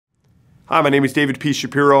Hi, my name is David P.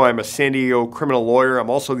 Shapiro. I'm a San Diego criminal lawyer. I'm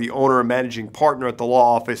also the owner and managing partner at the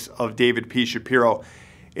law office of David P. Shapiro.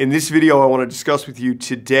 In this video, I want to discuss with you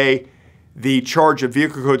today the charge of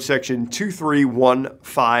Vehicle Code Section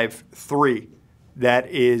 23153. That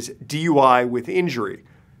is DUI with injury.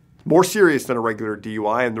 More serious than a regular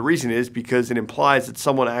DUI, and the reason is because it implies that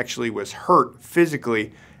someone actually was hurt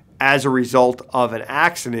physically as a result of an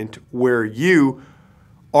accident where you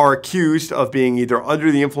are accused of being either under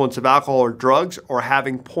the influence of alcohol or drugs or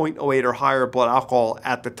having 0.08 or higher blood alcohol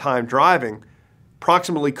at the time driving,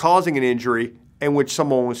 proximately causing an injury in which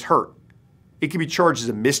someone was hurt. It can be charged as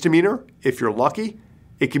a misdemeanor if you're lucky.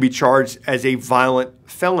 It can be charged as a violent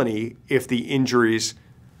felony if the injuries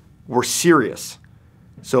were serious.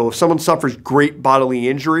 So if someone suffers great bodily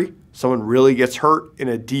injury, someone really gets hurt in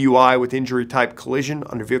a DUI with injury type collision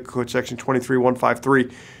under Vehicle Code Section 23153,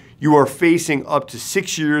 you are facing up to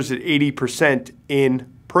 6 years at 80%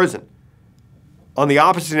 in prison. On the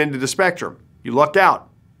opposite end of the spectrum, you lucked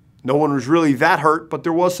out. No one was really that hurt, but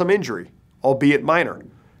there was some injury, albeit minor.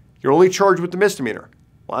 You're only charged with the misdemeanor.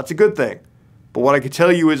 Well, that's a good thing. But what I can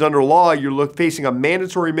tell you is under law, you're facing a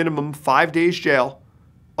mandatory minimum 5 days jail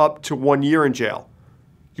up to 1 year in jail.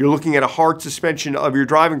 You're looking at a hard suspension of your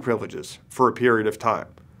driving privileges for a period of time.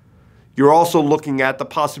 You're also looking at the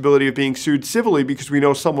possibility of being sued civilly because we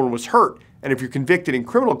know someone was hurt. And if you're convicted in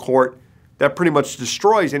criminal court, that pretty much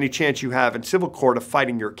destroys any chance you have in civil court of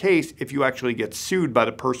fighting your case if you actually get sued by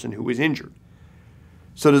the person who was injured.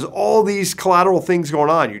 So there's all these collateral things going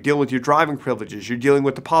on. You're dealing with your driving privileges. You're dealing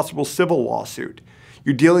with the possible civil lawsuit.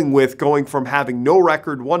 You're dealing with going from having no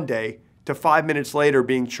record one day to 5 minutes later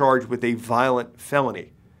being charged with a violent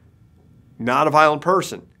felony. Not a violent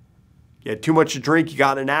person. You had too much to drink, you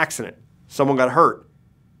got in an accident. Someone got hurt.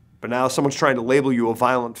 But now someone's trying to label you a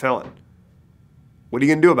violent felon. What are you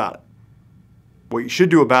going to do about it? What you should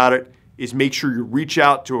do about it is make sure you reach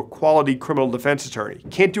out to a quality criminal defense attorney. You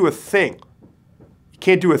can't do a thing. You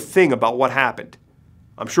can't do a thing about what happened.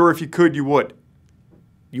 I'm sure if you could, you would.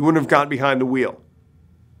 You wouldn't have gotten behind the wheel.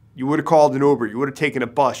 You would have called an Uber. You would have taken a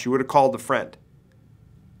bus. You would have called a friend.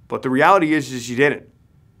 But the reality is you didn't.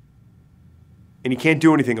 And you can't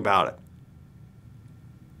do anything about it.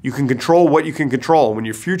 You can control what you can control. When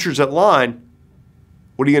your future's at line,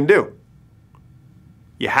 what are you going to do?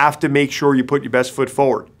 You have to make sure you put your best foot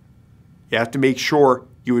forward. You have to make sure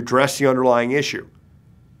you address the underlying issue.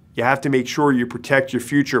 You have to make sure you protect your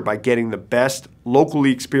future by getting the best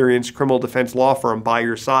locally experienced criminal defense law firm by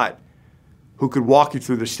your side, who could walk you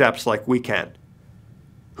through the steps like we can,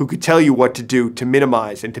 who could tell you what to do to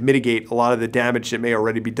minimize and to mitigate a lot of the damage that may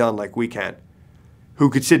already be done like we can, who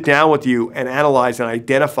could sit down with you and analyze and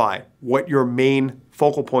identify what your main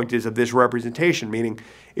focal point is of this representation, meaning,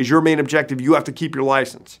 is your main objective you have to keep your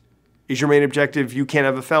license? Is your main objective you can't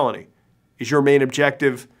have a felony? Is your main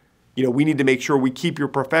objective, we need to make sure we keep your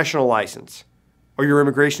professional license or your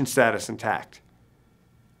immigration status intact?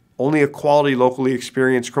 Only a quality, locally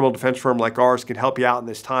experienced criminal defense firm like ours can help you out in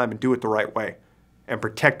this time and do it the right way and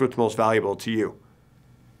protect what's most valuable to you.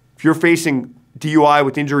 If you're facing DUI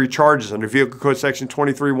with injury charges under Vehicle Code Section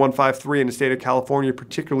 23153 in the state of California,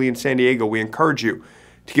 particularly in San Diego, we encourage you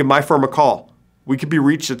to give my firm a call. We could be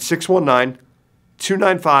reached at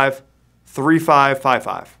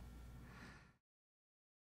 619-295-3555.